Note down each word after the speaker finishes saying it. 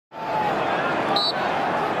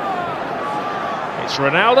It's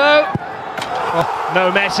Ronaldo. Oh,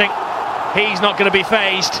 no messing. He's not going to be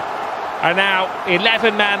fazed. And now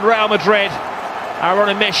 11-man Real Madrid are on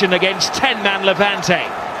a mission against 10-man Levante.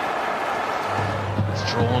 It's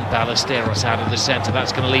drawn Ballesteros out of the centre.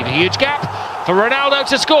 That's going to leave a huge gap for Ronaldo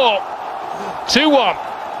to score. 2-1.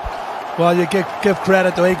 Well, you give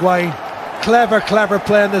credit to Higuain. Clever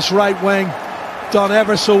play in this right wing. Done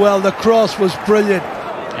ever so well. The cross was brilliant.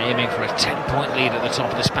 Aiming for a 10-point lead at the top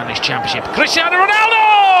of the Spanish Championship. Cristiano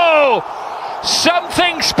Ronaldo!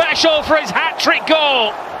 Something special for his hat-trick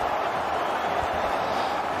goal.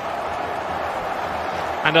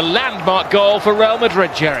 And a landmark goal for Real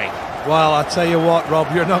Madrid, Jerry. Well, I tell you what, Rob,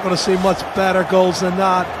 you're not going to see much better goals than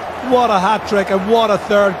that. What a hat-trick and what a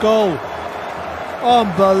third goal.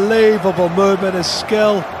 Unbelievable movement, his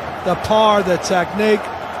skill, the power, the technique.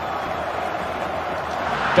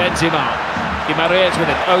 Benzema, Di Maria's with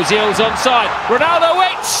it, Ozil's onside, Ronaldo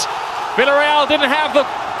waits! Villarreal didn't have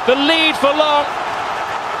the lead for long.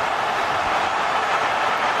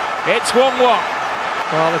 It's 1-1.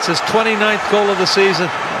 Well, it's his 29th goal of the season.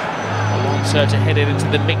 Alonso to head it into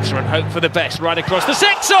the mixer and hope for the best, right across the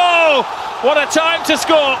six. Oh! What a time to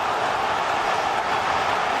score!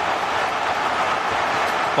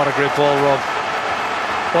 What a great ball, Rob.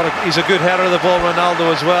 He's a good header of the ball,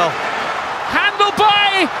 Ronaldo, as well. Handled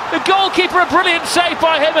by the goalkeeper, a brilliant save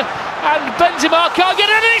by him, and Benzema can't get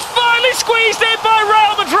it, and he's finally squeezed in by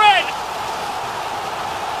Real Madrid.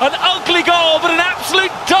 An ugly goal, but an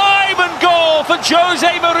absolute diamond goal for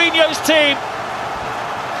Jose Mourinho's team.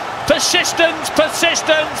 Persistence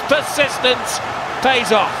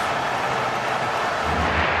pays off.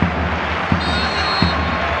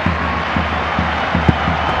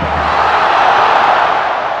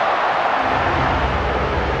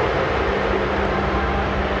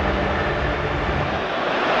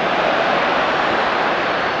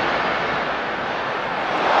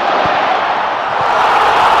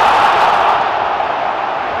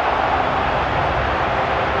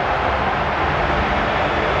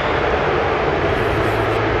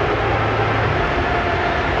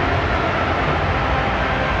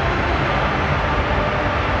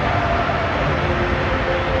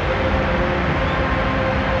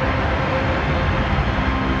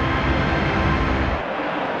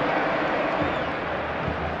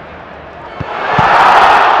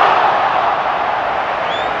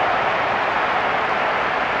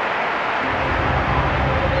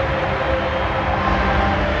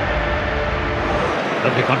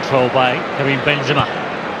 Lovely control by Karim Benzema.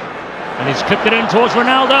 And he's clipped it in towards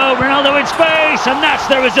Ronaldo. Ronaldo in space, and that's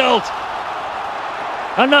the result.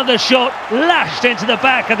 Another shot lashed into the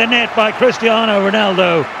back of the net by Cristiano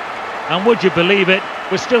Ronaldo. And would you believe it,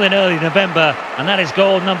 we're still in early November, and that is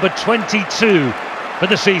goal number 22 for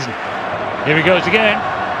the season. Here he goes again.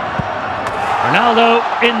 Ronaldo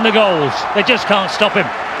in the goals. They just can't stop him.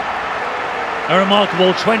 A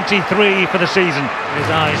remarkable 23 for the season. His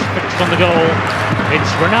eyes fixed on the goal. It's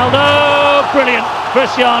Ronaldo! Brilliant!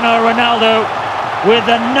 Cristiano Ronaldo with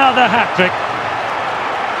another hat-trick.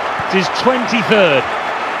 It's his 23rd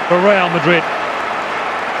for Real Madrid.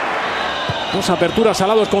 Dos aperturas a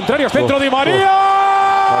lados contrarios. Centro de María.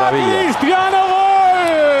 Cristiano,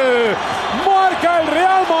 gol. Marca el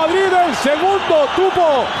Real Madrid el segundo.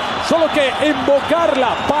 Tuvo solo que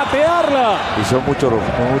invocarla, patearla. Y son muchos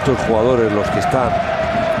jugadores los que están.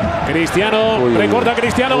 Cristiano, recorta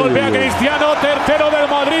Cristiano, golpea Cristiano, tercero del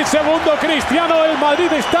Madrid, segundo Cristiano. El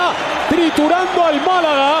Madrid está triturando al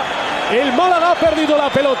Málaga. El Málaga ha perdido la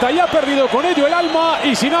pelota y ha perdido con ello el alma,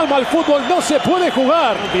 y sin alma el fútbol no se puede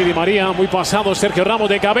jugar. Di María, muy pasado, Sergio Ramos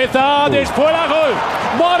de cabeza, de espuela, gol.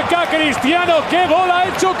 Marca Cristiano, qué gol ha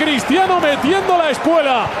hecho Cristiano metiendo la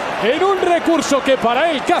espuela en un recurso que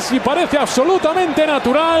para él casi parece absolutamente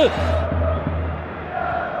natural.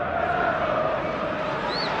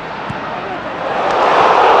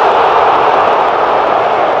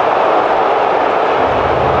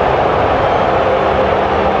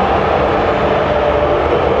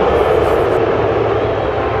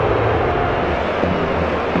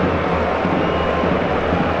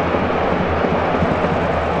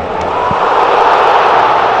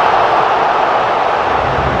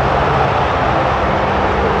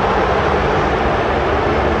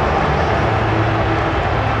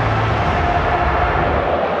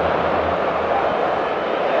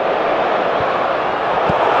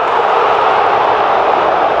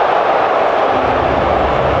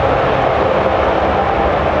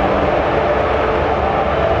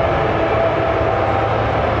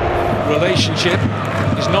 Relationship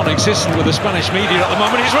is non-existent with the Spanish media at the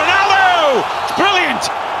moment. It's Ronaldo! It's brilliant!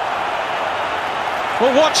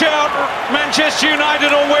 Well, watch out, Manchester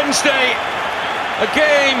United on Wednesday. A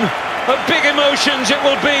game of big emotions it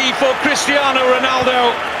will be for Cristiano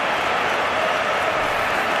Ronaldo.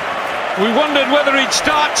 We wondered whether he'd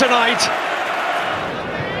start tonight.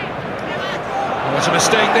 There's a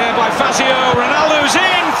mistake there by Fazio. Ronaldo's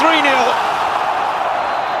in, 3-0.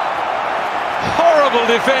 Horrible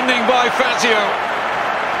defending by Fazio.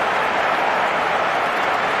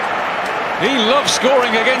 He loves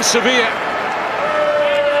scoring against Sevilla.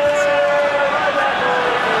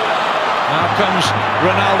 Now comes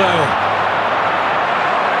Ronaldo.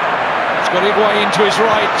 He's got Higuain to his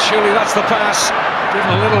right. Surely that's the pass. Driven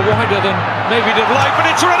a little wider than maybe he'd like, but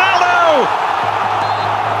it's Ronaldo!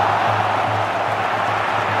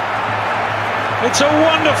 It's a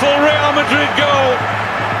wonderful Real Madrid goal.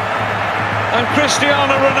 And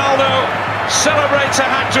Cristiano Ronaldo celebrates a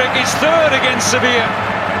hat-trick, his third against Sevilla.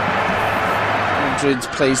 Madrid's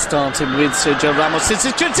play starting with Sergio Ramos. This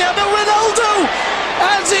is Cristiano Ronaldo!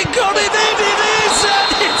 Has it got it in? It is!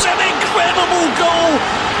 And it's an incredible goal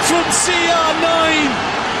from CR9!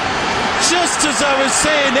 Just as I was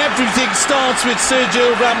saying, everything starts with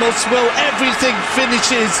Sergio Ramos. Well, everything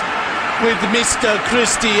finishes with Mr.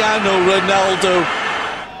 Cristiano Ronaldo.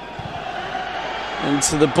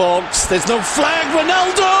 Into the box. There's no flag.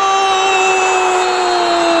 Ronaldo!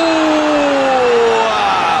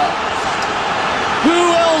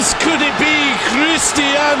 Who else could it be?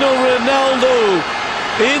 Cristiano Ronaldo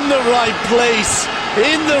in the right place,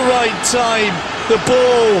 in the right time. The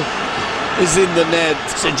ball is in the net.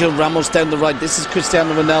 Sergio Ramos down the right. This is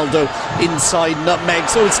Cristiano Ronaldo inside nutmeg.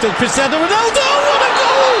 So it's still Cristiano Ronaldo. What a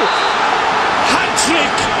goal!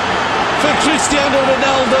 Hat-trick for Cristiano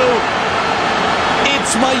Ronaldo.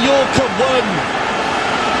 It's Mallorca 1,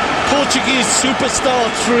 Portuguese superstar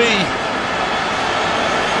 3.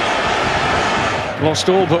 Lost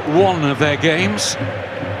all but one of their games.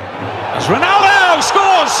 As Ronaldo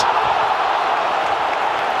scores!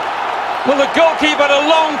 Well, the goalkeeper had a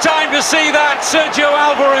long time to see that, Sergio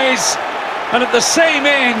Alvarez. And at the same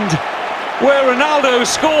end, where Ronaldo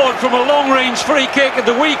scored from a long-range free kick at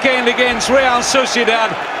the weekend against Real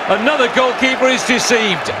Sociedad, another goalkeeper is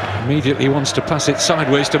deceived. Immediately wants to pass it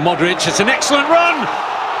sideways to Modric. It's an excellent run!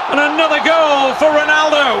 And another goal for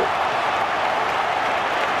Ronaldo.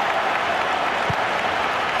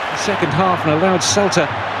 The second half and allowed Celta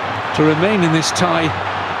to remain in this tie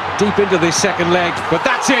deep into this second leg, but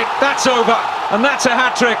that's it, that's over, and that's a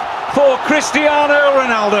hat-trick for Cristiano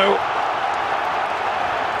Ronaldo.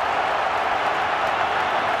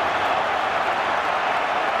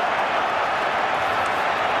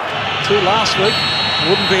 Two last week,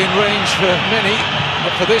 wouldn't be in range for many,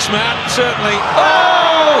 but for this man, certainly.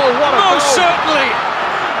 Oh, what a most goal. Certainly!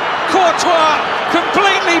 Courtois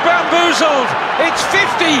completely bamboozled. It's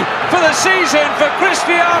 50 for the season for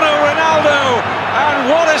Cristiano Ronaldo, and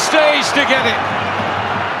what a stage to get it.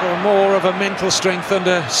 Or more of a mental strength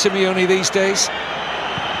under Simeone these days.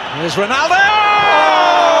 There's Ronaldo!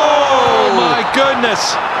 Oh my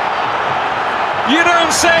goodness! You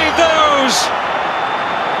don't save those!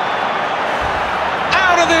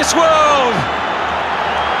 Out of this world!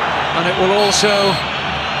 And it will also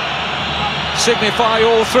signify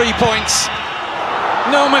all 3 points.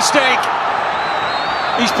 No mistake.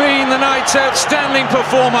 He's been the night's outstanding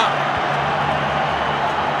performer.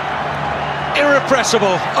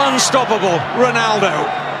 Irrepressible, unstoppable Ronaldo.